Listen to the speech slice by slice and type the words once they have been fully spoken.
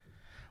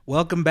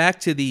Welcome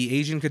back to the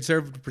Asian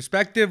Conservative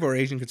Perspective, or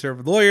Asian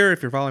Conservative Lawyer,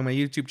 if you're following my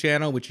YouTube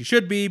channel, which you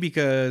should be,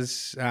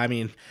 because,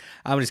 I'm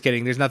just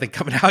kidding. There's nothing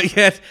coming out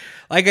yet.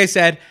 Like I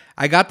said,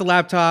 I got the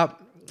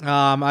laptop.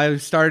 I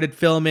started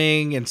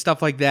filming and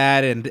stuff like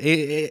that, and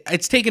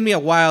it's taken me a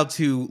while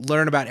to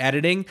learn about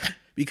editing,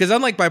 because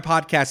unlike my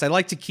podcast, I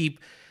like to keep,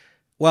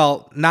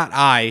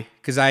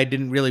 because I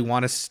didn't really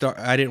want to start,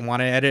 I didn't want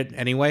to edit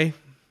anyway,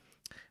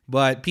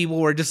 but people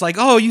were just like,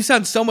 oh, you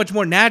sound so much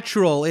more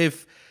natural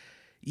if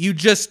you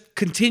just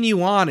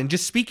continue on and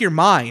just speak your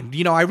mind.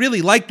 You know, I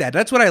really like that.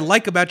 That's what I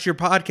like about your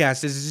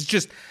podcast is it's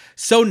just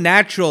so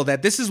natural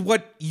that this is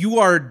what you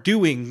are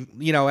doing,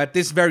 at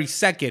this very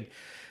second.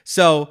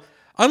 So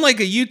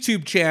unlike a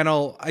YouTube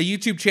channel,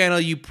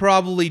 you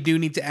probably do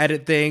need to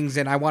edit things,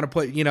 and I want to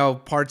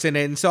put, parts in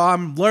it. And so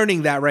I'm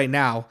learning that right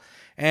now.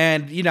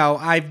 And,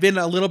 I've been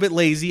a little bit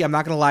lazy. I'm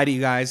not going to lie to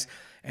you guys.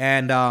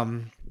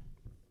 And,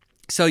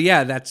 so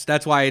yeah,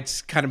 that's why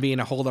it's kind of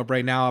being a holdup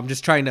right now. I'm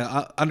just trying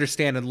to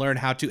understand and learn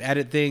how to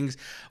edit things,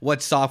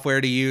 what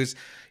software to use.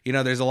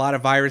 There's a lot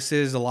of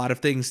viruses, a lot of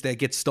things that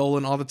get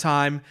stolen all the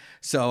time.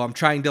 So I'm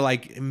trying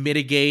to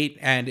mitigate,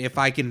 and if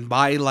I can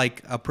buy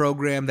a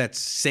program that's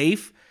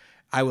safe,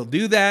 I will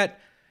do that.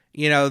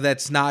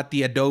 That's not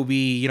the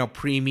Adobe,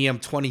 premium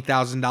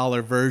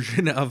 $20,000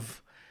 version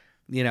of,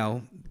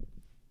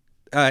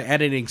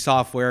 editing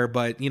software,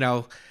 but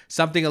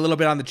something a little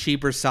bit on the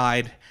cheaper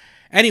side.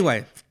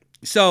 Anyway.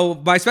 So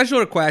by special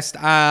request,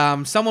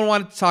 someone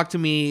wanted to talk to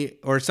me,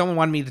 or someone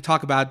wanted me to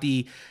talk about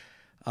the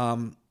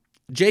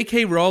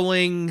JK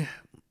Rowling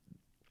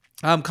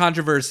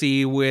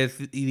controversy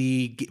with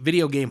the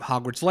video game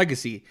Hogwarts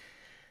Legacy.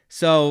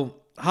 So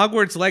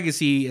Hogwarts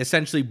Legacy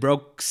essentially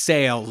broke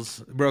sale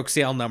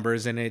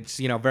numbers, and it's,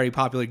 a very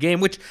popular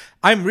game, which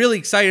I'm really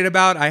excited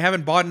about. I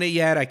haven't bought it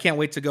yet. I can't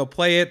wait to go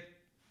play it.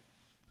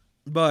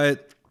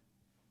 But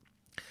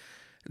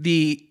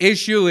the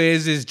issue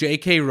is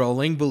JK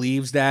Rowling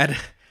believes that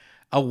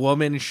a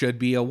woman should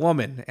be a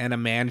woman and a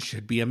man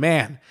should be a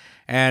man.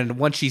 And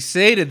once she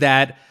stated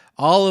that,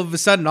 all of a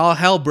sudden all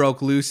hell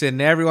broke loose,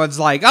 and everyone's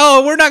like,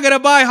 oh, we're not going to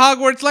buy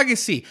Hogwarts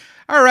Legacy.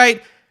 All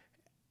right.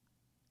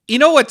 You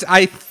know what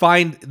I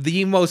find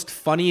the most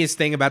funniest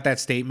thing about that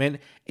statement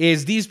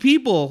is these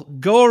people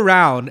go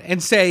around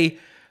and say,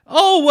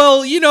 oh,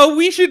 well,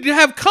 we should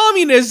have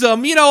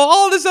communism,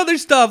 all this other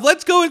stuff.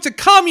 Let's go into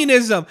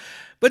communism.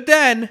 But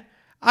then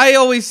I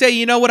always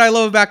say, what I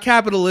love about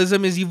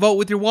capitalism is you vote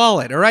with your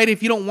wallet, all right?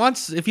 If you don't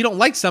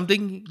like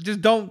something,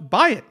 just don't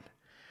buy it.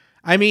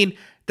 I mean,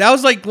 that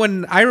was like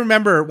when I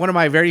remember one of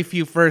my very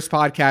few first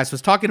podcasts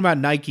was talking about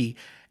Nike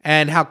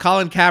and how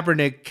Colin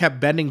Kaepernick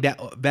kept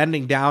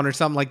bending down or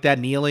something like that,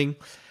 kneeling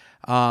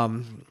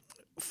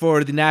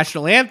for the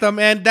national anthem,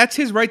 and that's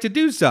his right to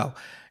do so.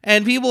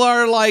 And people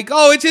are like,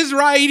 oh, it's his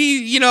right,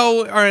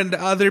 and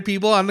other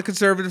people on the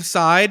conservative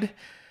side.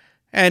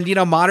 And,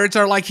 moderates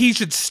are like, he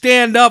should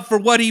stand up for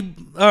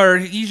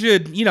he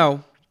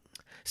should,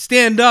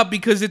 stand up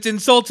because it's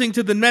insulting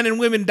to the men and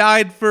women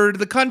died for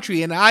the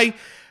country. And I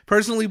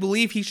personally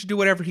believe he should do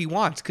whatever he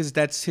wants because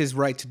that's his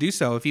right to do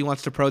so. If he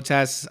wants to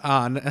protest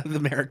on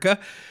America,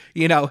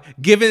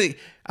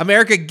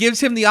 America gives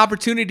him the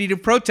opportunity to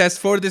protest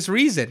for this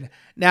reason.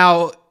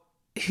 Now,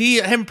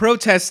 him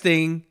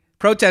protesting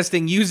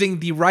using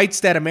the rights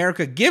that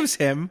America gives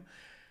him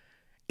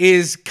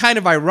is kind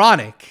of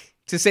ironic,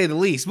 to say the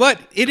least, but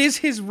it is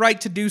his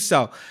right to do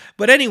so.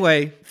 But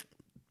anyway,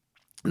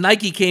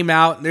 Nike came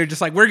out and they're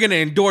just like, we're going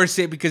to endorse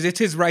it because it's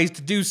his right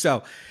to do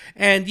so.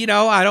 And,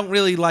 I don't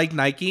really like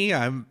Nike.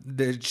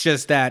 It's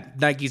just that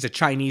Nike's a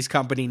Chinese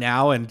company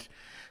now and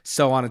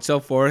so on and so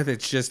forth.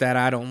 It's just that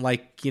I don't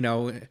like,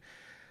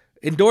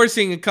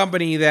 endorsing a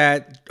company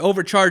that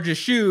overcharges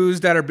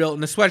shoes that are built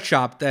in a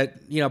sweatshop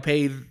that,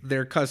 pay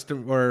their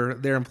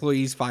their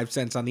employees 5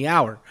 cents on the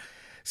hour.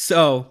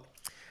 So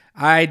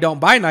I don't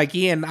buy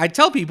Nike, and I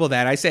tell people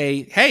that. I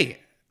say, hey,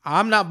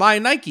 I'm not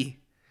buying Nike.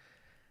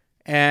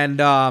 And,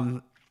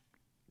 I'm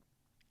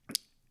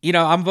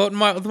voting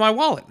with my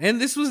wallet. And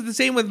this was the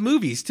same with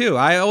movies, too.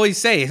 I always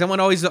say, someone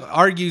always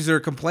argues or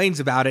complains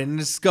about it, and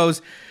this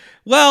goes,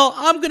 well,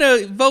 I'm going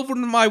to vote with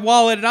my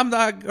wallet, and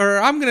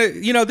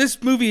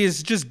this movie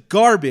is just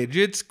garbage.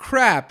 It's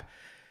crap.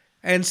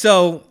 And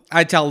so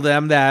I tell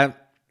them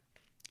that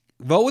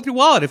vote with your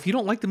wallet. If you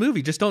don't like the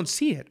movie, just don't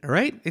see it, all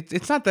right?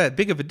 It's not that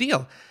big of a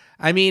deal.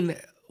 I mean,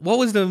 what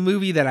was the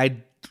movie that I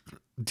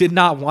did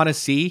not want to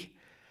see?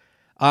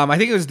 I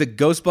think it was the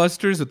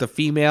Ghostbusters with the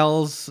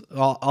females,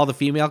 all the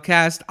female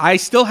cast. I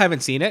still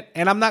haven't seen it,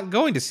 and I'm not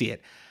going to see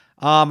it.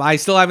 I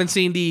still haven't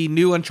seen the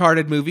new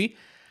Uncharted movie,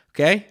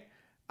 okay?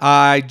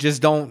 I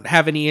just don't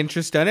have any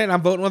interest in it, and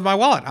I'm voting with my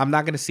wallet. I'm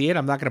not going to see it.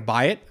 I'm not going to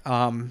buy it.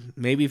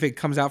 Maybe if it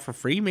comes out for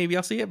free, maybe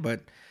I'll see it, but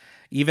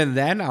even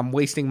then, I'm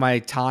wasting my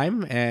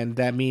time, and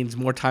that means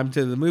more time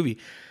to the movie.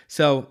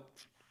 So,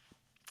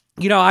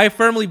 I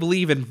firmly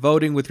believe in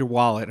voting with your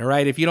wallet, all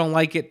right? If you don't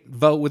like it,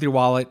 vote with your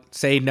wallet.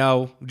 Say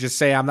no. Just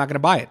say, I'm not going to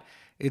buy it.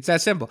 It's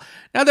that simple.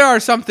 Now, there are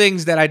some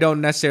things that I don't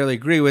necessarily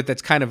agree with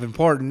that's kind of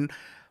important,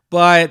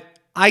 but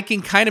I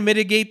can kind of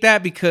mitigate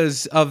that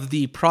because of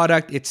the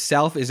product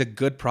itself is a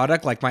good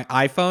product, like my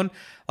iPhone.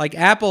 Like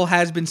Apple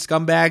has been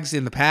scumbags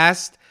in the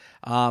past.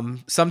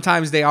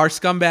 Sometimes they are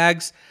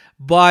scumbags,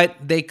 but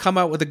they come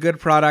out with a good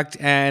product,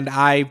 and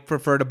I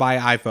prefer to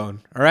buy iPhone.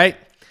 All right?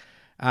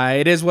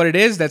 It is what it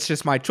is. That's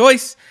just my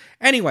choice.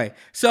 Anyway,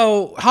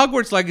 so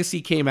Hogwarts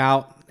Legacy came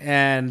out,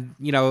 and,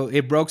 you know,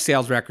 it broke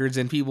sales records,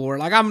 and people were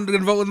like, I'm going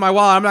to vote with my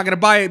wallet. I'm not going to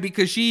buy it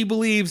because she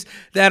believes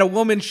that a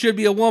woman should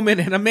be a woman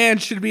and a man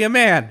should be a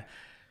man.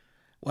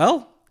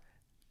 Well,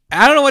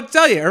 I don't know what to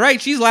tell you, all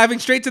right? She's laughing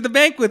straight to the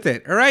bank with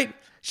it, all right?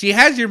 She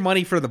has your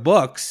money for the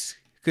books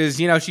because,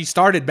 you know, she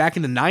started back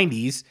in the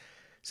 90s,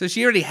 so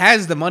she already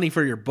has the money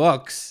for your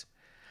books.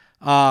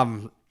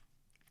 You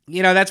know,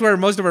 that's where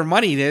most of her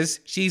money is.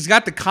 She's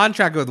got the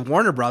contract with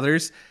Warner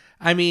Brothers.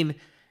 I mean,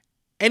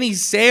 any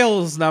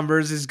sales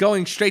numbers is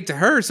going straight to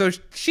her, so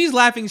she's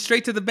laughing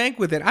straight to the bank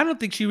with it. I don't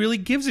think she really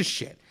gives a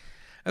shit,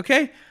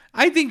 okay?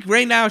 I think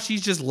right now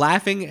she's just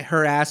laughing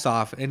her ass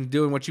off and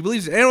doing what she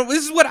believes in. And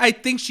this is what I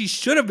think she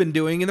should have been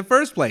doing in the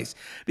first place.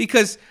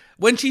 Because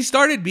when she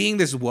started being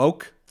this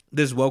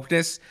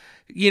wokeness,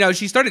 you know,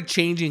 she started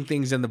changing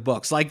things in the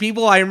books. Like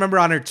people I remember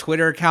on her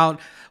Twitter account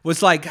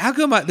was like, how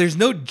come there's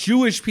no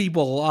Jewish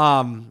people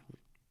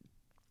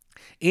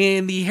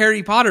in the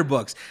Harry Potter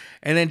books?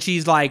 And then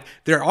she's like,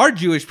 there are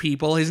Jewish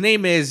people. His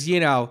name is, you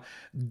know,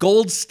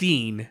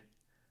 Goldstein.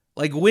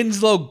 Like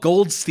Winslow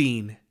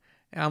Goldstein.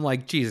 And I'm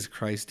like, Jesus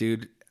Christ,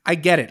 dude. I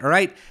get it, all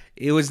right?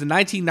 It was the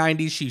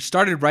 1990s. She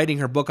started writing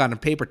her book on a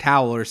paper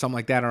towel or something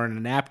like that, or on a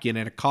napkin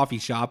at a coffee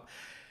shop.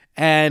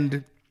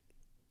 And,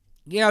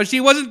 you know, she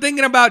wasn't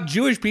thinking about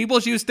Jewish people.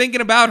 She was thinking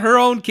about her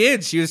own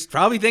kids. She was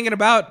probably thinking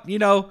about, you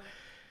know,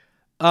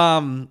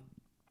 the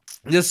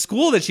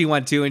school that she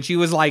went to. And she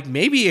was like,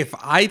 maybe if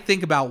I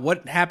think about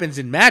what happens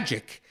in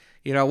magic,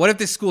 you know, what if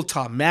this school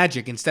taught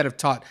magic instead of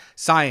taught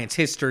science,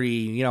 history,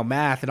 you know,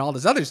 math, and all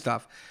this other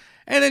stuff?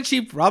 And then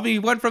she probably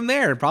went from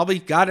there and probably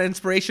got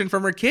inspiration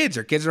from her kids.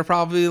 Her kids are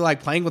probably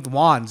like playing with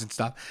wands and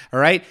stuff. All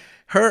right.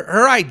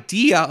 Her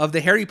idea of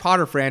the Harry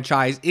Potter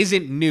franchise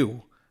isn't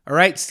new. All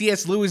right.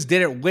 C.S. Lewis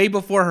did it way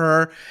before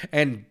her,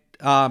 and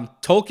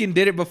Tolkien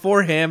did it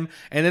before him.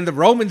 And then the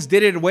Romans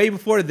did it way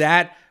before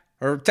that.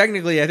 Or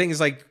technically, I think it's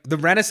like the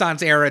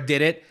Renaissance era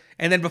did it.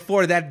 And then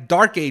before that,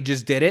 Dark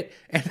Ages did it.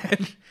 And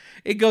then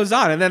it goes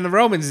on. And then the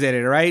Romans did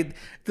it, right?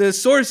 The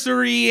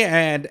sorcery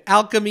and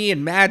alchemy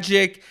and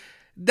magic,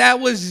 that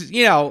was,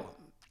 you know,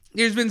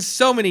 there's been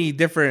so many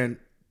different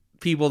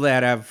people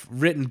that have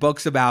written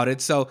books about it.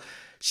 So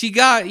she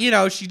got, you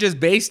know, she just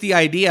based the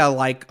idea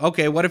like,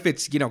 okay, what if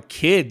it's, you know,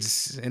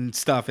 kids and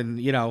stuff, and,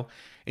 you know,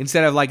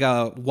 instead of like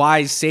a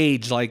wise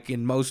sage like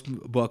in most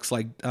books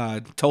like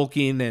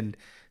Tolkien and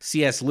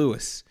C.S.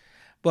 Lewis.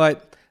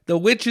 But the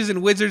witches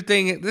and wizard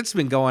thing, that's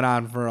been going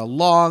on for a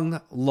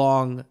long,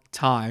 long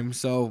time.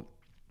 So,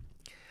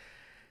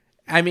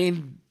 I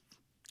mean,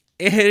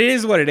 it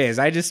is what it is.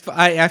 I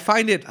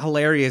find it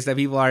hilarious that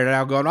people are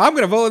now going, I'm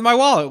going to vote with my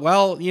wallet.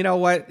 Well, you know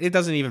what? It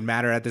doesn't even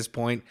matter at this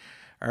point.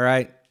 All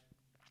right.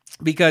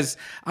 Because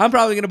I'm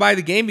probably going to buy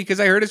the game because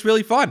I heard it's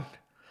really fun.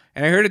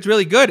 And I heard it's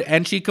really good.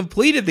 And she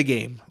completed the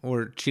game.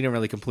 Or she didn't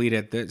really complete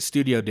it. The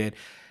studio did.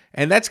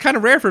 And that's kind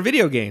of rare for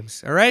video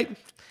games. All right.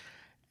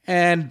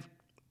 And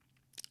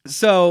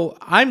so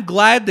I'm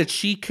glad that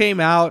she came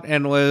out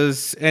and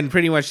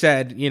pretty much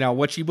said, you know,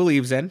 what she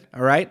believes in.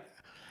 All right.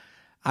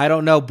 I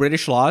don't know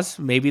British laws.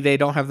 Maybe they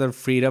don't have the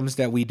freedoms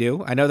that we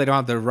do. I know they don't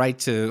have the right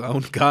to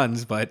own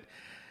guns, but,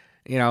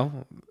 you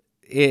know,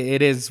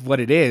 it is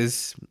what it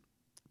is.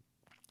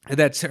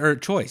 That's her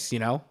choice, you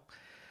know.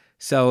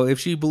 So if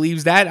she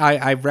believes that,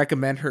 I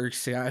recommend her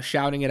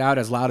shouting it out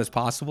as loud as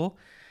possible.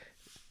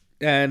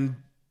 And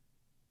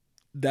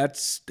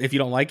that's, if you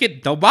don't like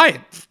it, don't buy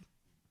it.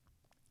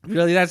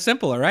 Really that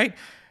simple, all right?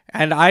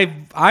 And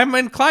I'm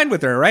inclined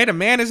with her, right? A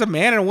man is a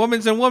man and a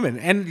woman's a woman.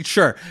 And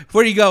sure,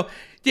 before you go,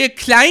 the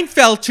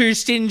Klinefelter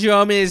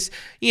syndrome is,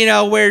 you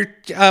know, where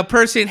a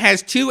person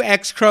has 2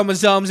 X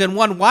chromosomes and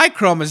 1 Y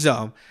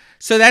chromosome.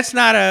 So that's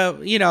not a,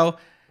 you know,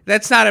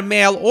 that's not a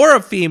male or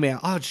a female.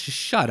 Oh, just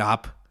shut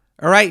up.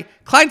 All right?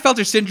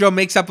 Klinefelter syndrome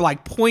makes up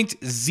like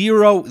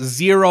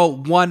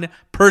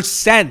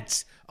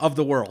 0.001% of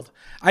the world.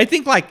 I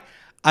think like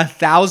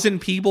 1,000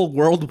 people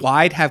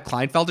worldwide have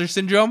Klinefelter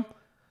syndrome.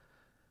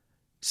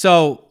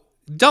 So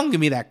don't give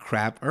me that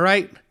crap, all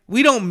right?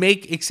 We don't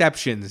make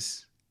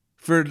exceptions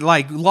for,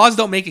 like, laws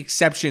don't make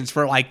exceptions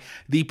for, like,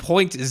 the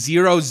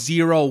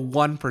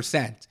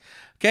 0.001%,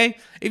 okay?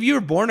 If you were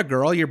born a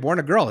girl, you're born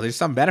a girl. There's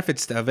some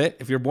benefits of it.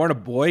 If you're born a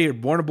boy, you're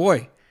born a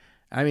boy.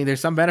 I mean,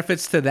 there's some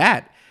benefits to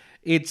that.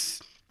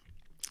 It's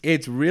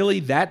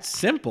really that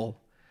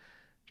simple,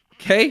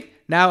 okay?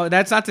 Now,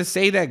 that's not to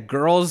say that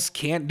girls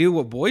can't do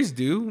what boys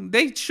do.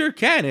 They sure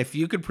can. If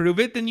you could prove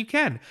it, then you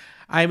can.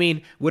 I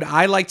mean, would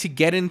I like to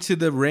get into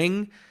the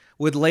ring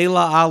with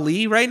Layla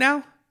Ali right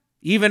now?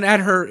 Even at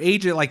her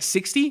age at like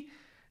 60?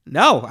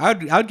 No, I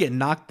would get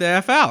knocked the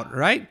F out,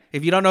 right?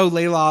 If you don't know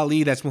Layla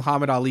Ali, that's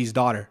Muhammad Ali's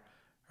daughter,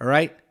 all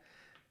right?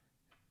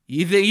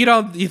 You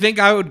think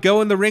I would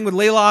go in the ring with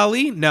Layla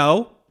Ali?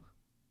 No.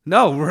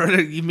 No,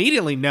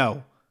 immediately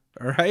no.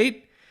 All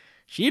right?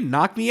 She'd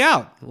knock me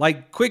out,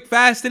 like quick,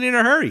 fast, and in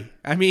a hurry.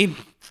 I mean,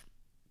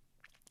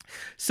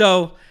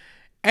 so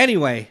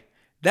anyway,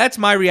 that's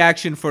my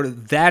reaction for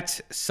that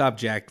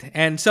subject.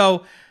 And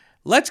so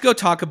let's go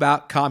talk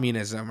about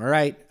communism, all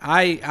right?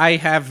 I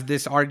have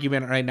this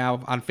argument right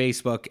now on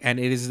Facebook, and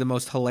it is the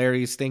most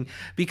hilarious thing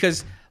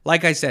because,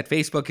 like I said,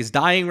 Facebook is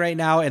dying right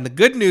now, and the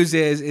good news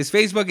is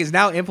Facebook is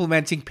now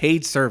implementing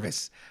paid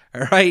service,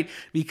 all right?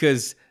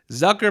 Because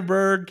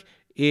Zuckerberg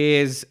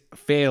is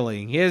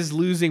failing. He is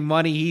losing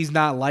money. He's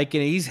not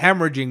liking it. He's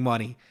hemorrhaging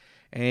money.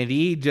 And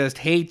he just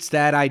hates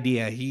that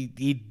idea.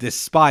 He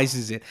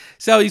despises it.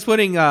 So he's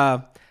putting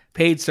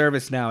paid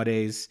service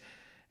nowadays.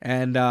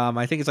 And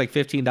I think it's like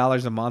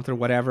 $15 a month or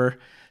whatever.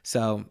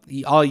 So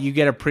you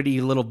get a pretty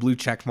little blue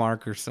check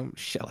mark or some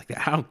shit like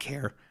that. I don't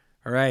care.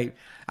 All right.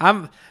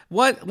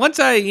 Once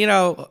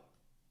I,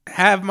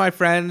 have my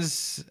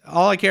friends,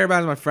 all I care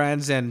about is my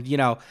friends. And,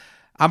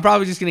 I'm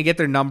probably just going to get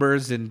their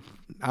numbers and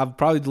I'll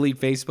probably delete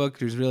Facebook.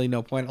 There's really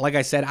no point. Like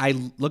I said, I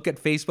look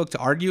at Facebook to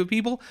argue with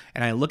people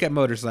and I look at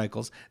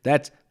motorcycles.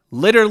 That's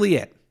literally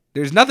it.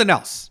 There's nothing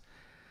else.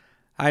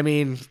 I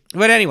mean,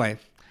 but anyway,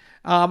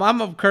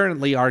 I'm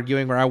currently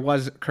arguing, or I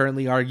was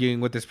currently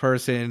arguing with this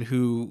person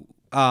who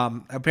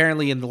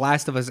apparently in The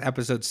Last of Us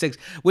episode 6,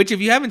 which if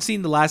you haven't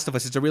seen The Last of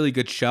Us, it's a really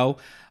good show.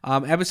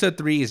 Episode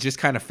 3 is just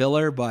kind of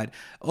filler, but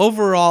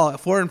overall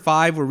 4 and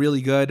 5 were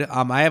really good.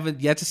 I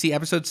haven't yet to see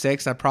episode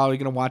 6. I'm probably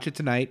going to watch it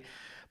tonight,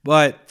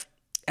 but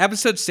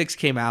episode 6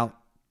 came out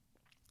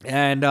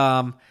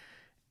and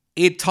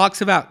it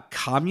talks about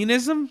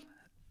communism.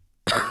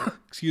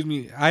 Excuse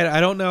me.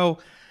 I don't know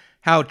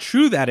how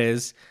true that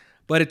is,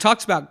 but it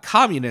talks about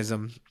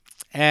communism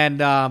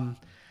and,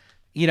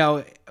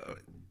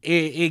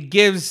 it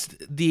gives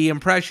the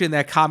impression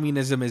that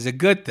communism is a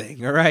good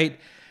thing, all right?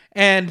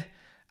 And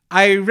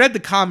I read the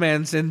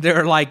comments, and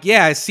they're like,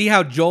 yeah, see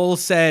how Joel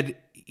said,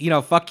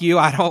 fuck you,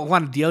 I don't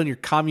want to deal in your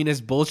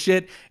communist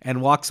bullshit,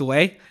 and walks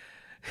away?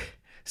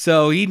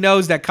 So he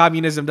knows that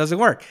communism doesn't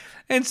work.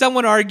 And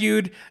someone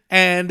argued,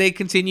 and they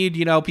continued,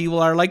 people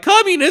are like,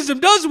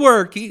 communism does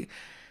work.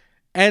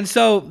 And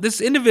so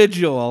this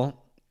individual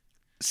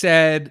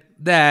said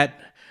that,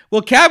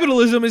 well,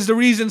 capitalism is the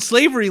reason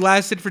slavery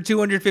lasted for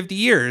 250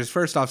 years.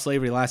 First off,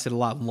 slavery lasted a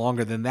lot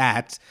longer than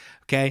that,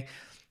 okay?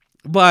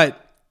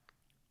 But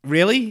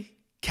really?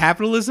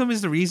 Capitalism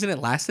is the reason it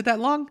lasted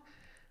that long?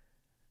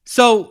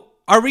 So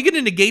are we going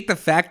to negate the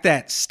fact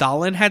that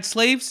Stalin had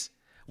slaves?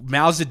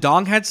 Mao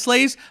Zedong had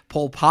slaves?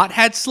 Pol Pot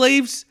had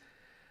slaves?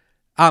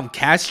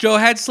 Castro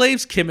had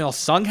slaves? Kim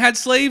Il-sung had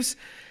slaves?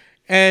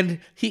 And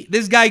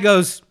this guy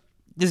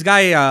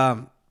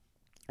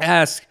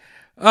asked,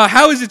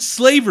 how is it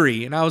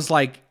slavery? And I was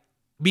like,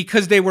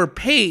 because they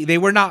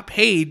were not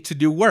paid to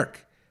do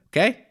work.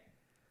 Okay.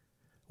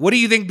 What do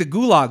you think the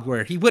gulag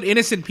were? He put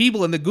innocent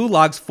people in the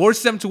gulags,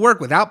 forced them to work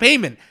without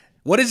payment.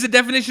 What is the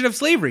definition of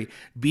slavery?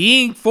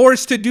 Being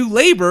forced to do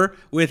labor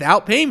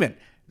without payment.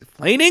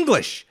 Plain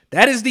English.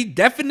 That is the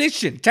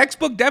definition,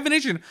 textbook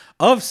definition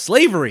of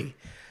slavery.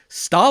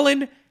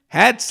 Stalin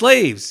had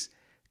slaves.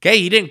 Okay.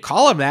 He didn't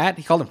call them that.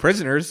 He called them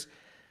prisoners.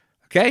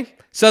 Okay.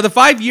 So the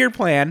 5-year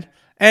plan,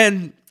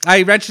 and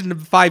I mentioned the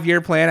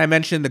 5-year plan. I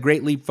mentioned the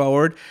Great Leap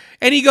Forward.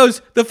 And he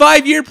goes, the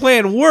 5-year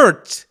plan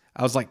worked.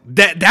 I was like,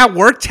 that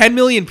worked? 10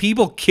 million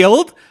people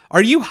killed?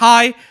 Are you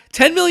high?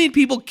 10 million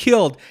people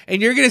killed.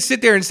 And you're going to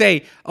sit there and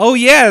say, oh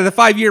yeah, the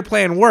 5-year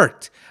plan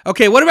worked.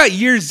 Okay, what about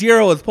year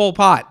 0 with Pol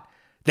Pot?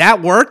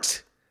 That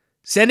worked?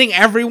 Sending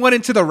everyone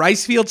into the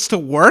rice fields to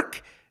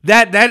work?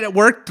 That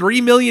worked?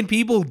 3 million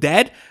people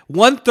dead?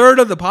 1/3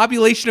 of the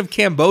population of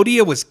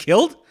Cambodia was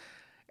killed?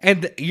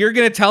 And you're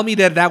going to tell me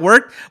that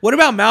worked? What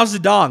about Mao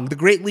Zedong, the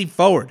Great Leap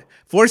Forward?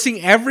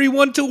 Forcing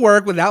everyone to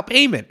work without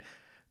payment.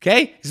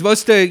 Okay? He's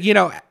supposed to,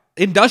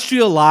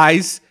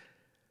 industrialize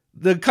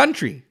the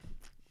country.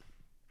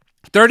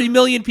 30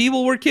 million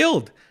people were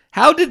killed.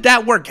 How did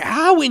that work?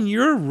 How in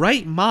your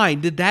right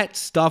mind did that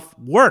stuff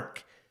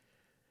work?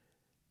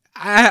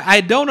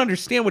 I don't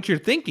understand what you're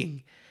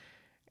thinking.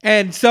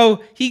 And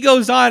so he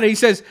goes on and he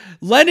says,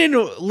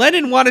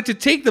 Lenin wanted to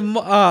take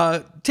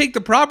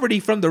the property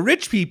from the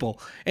rich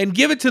people and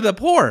give it to the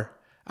poor.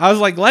 I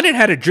was like, Lenin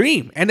had a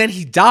dream, and then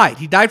he died.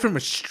 He died from a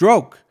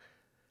stroke.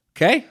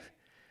 Okay?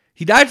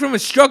 He died from a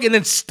stroke, and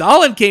then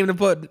Stalin came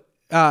to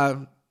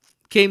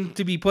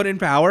be put in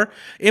power,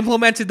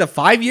 implemented the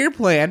 5-year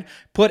plan,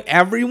 put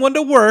everyone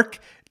to work.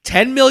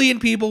 10 million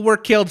people were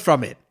killed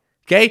from it.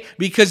 Okay?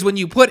 Because when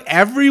you put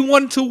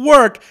everyone to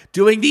work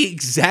doing the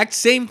exact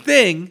same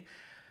thing,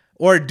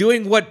 or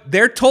doing what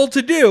they're told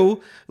to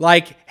do,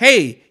 like,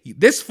 hey,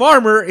 this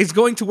farmer is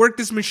going to work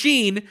this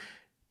machine.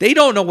 They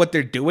don't know what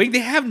they're doing. They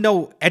have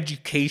no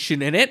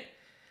education in it.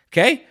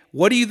 Okay?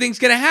 What do you think's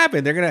going to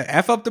happen? They're going to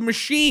F up the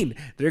machine.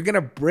 They're going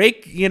to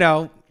break, they're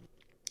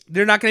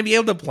not going to be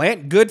able to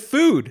plant good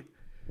food.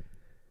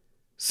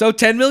 So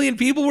 10 million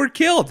people were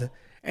killed.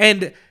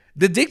 And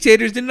the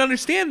dictators didn't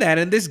understand that.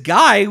 And this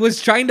guy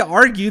was trying to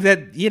argue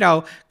that,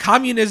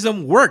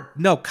 communism worked.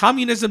 No,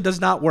 communism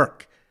does not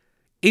work.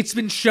 It's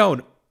been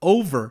shown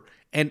over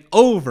and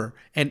over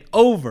and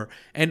over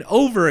and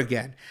over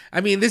again.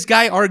 I mean, this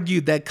guy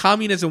argued that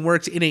communism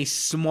works in a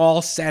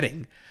small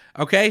setting,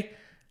 okay?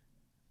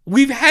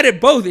 We've had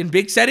it both in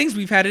big settings.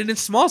 We've had it in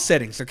small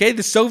settings, okay?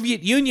 The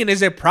Soviet Union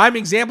is a prime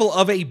example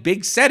of a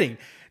big setting.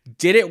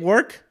 Did it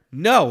work?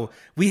 No.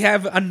 We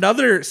have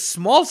another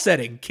small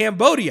setting.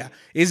 Cambodia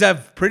is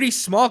a pretty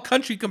small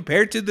country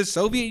compared to the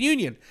Soviet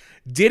Union.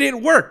 Did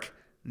it work?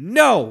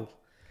 No.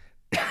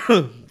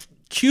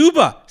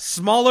 Cuba,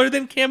 smaller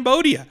than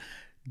Cambodia.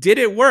 Did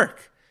it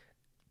work?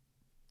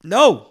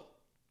 No.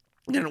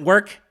 It didn't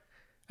work.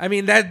 I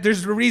mean,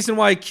 there's a reason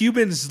why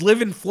Cubans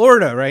live in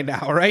Florida right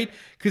now, right?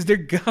 Because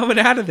they're coming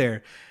out of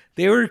there.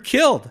 They were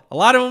killed. A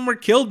lot of them were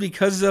killed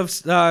because of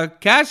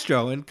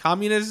Castro and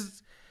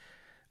communist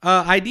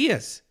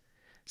ideas.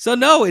 So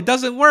no, it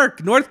doesn't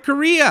work. North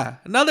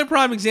Korea, another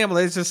prime example.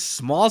 It's a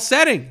small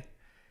setting.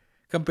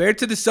 Compared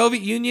to the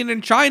Soviet Union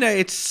and China,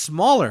 it's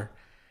smaller.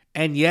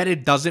 And yet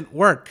it doesn't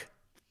work.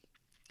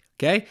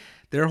 Okay?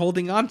 They're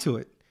holding on to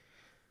it.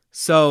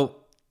 So,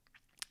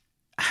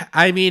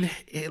 I mean,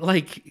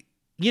 I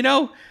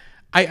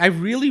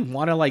really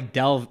want to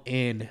delve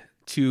in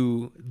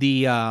to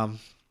the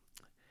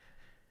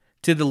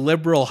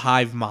liberal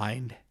hive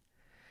mind.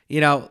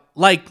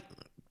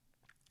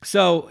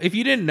 So if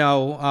you didn't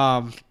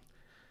know,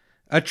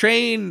 a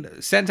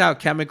train sent out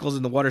chemicals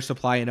in the water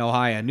supply in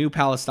Ohio, New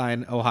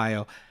Palestine,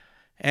 Ohio.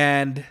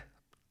 And,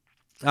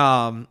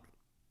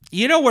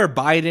 you know where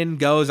Biden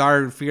goes,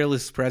 our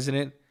fearless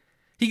president?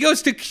 He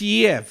goes to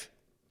Kiev,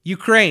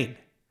 Ukraine.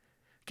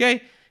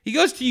 Okay? He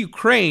goes to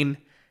Ukraine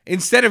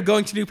instead of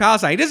going to New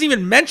Palestine. He doesn't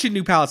even mention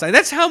New Palestine.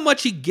 That's how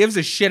much he gives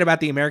a shit about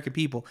the American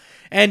people.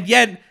 And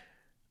yet,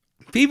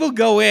 people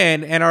go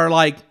in and are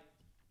like,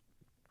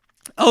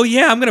 oh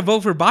yeah, I'm going to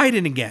vote for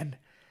Biden again.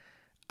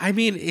 I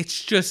mean,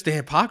 it's just, the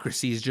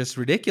hypocrisy is just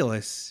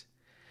ridiculous.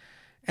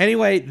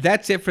 Anyway,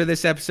 that's it for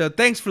this episode.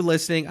 Thanks for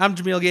listening. I'm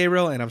Jamil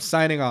Gabriel, and I'm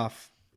signing off.